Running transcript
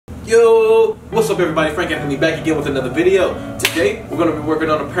Yo, what's up everybody? Frank Anthony back again with another video. Today we're going to be working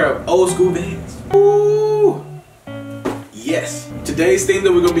on a pair of old school Vans. Ooh. Yes. Today's theme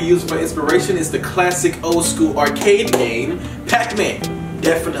that we're going to be using for inspiration is the classic old school arcade game, Pacman.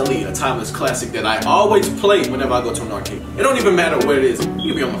 Definitely a timeless classic that I always play whenever I go to an arcade. It don't even matter what it is. It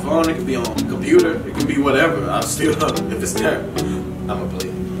can be on my phone, it can be on a computer, it can be whatever. I'll still, if it's there, I'm going to play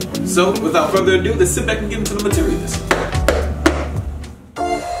it. So without further ado, let's sit back and get into the material this time.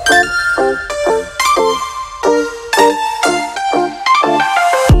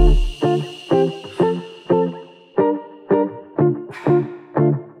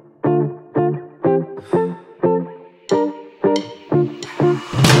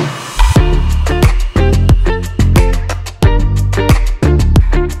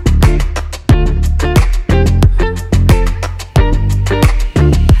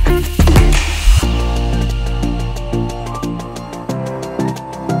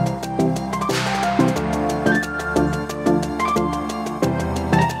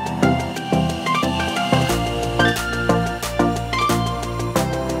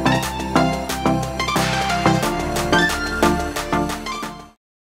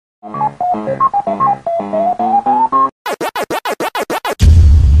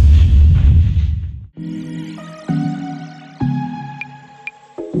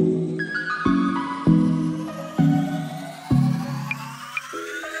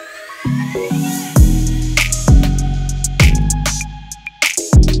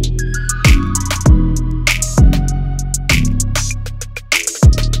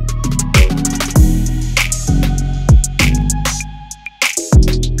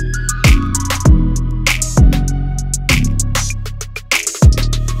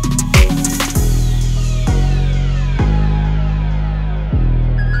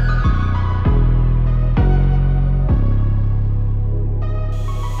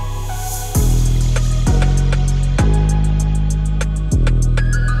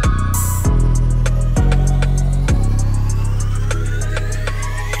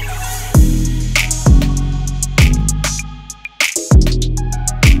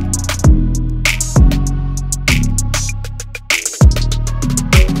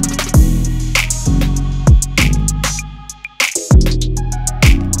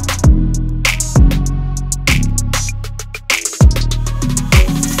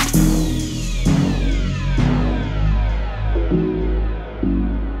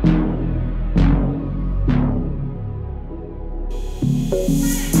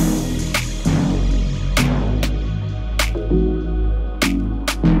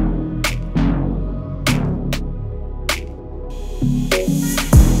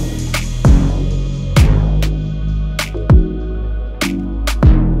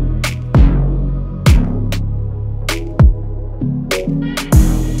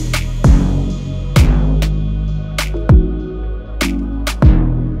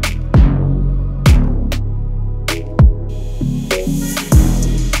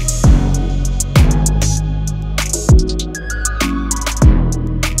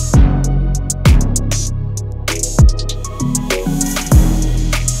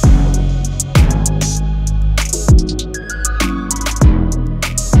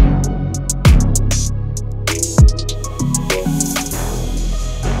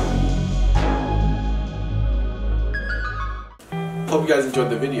 Hope you guys enjoyed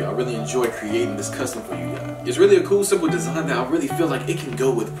the video. I really enjoyed creating this custom for you guys. It's really a cool, simple design that I really feel like it can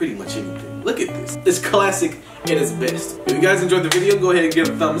go with pretty much anything. Look at this. It's classic at its best. If you guys enjoyed the video, go ahead and give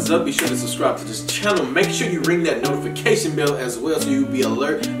it a thumbs up. Be sure to subscribe to this channel. Make sure you ring that notification bell as well so you'll be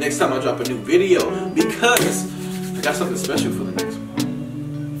alert next time I drop a new video, because I got something special for the next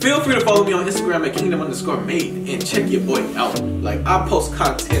one. Feel free to follow me on Instagram at kingdom_made and check your boy out. Like, I post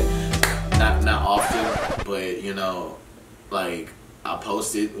content not often, but you know, like, I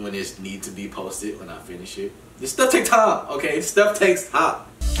post it when it needs to be posted, when I finish it. This stuff takes time, okay? Stuff takes time.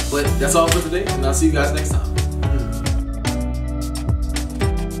 But that's all for today, and I'll see you guys next time.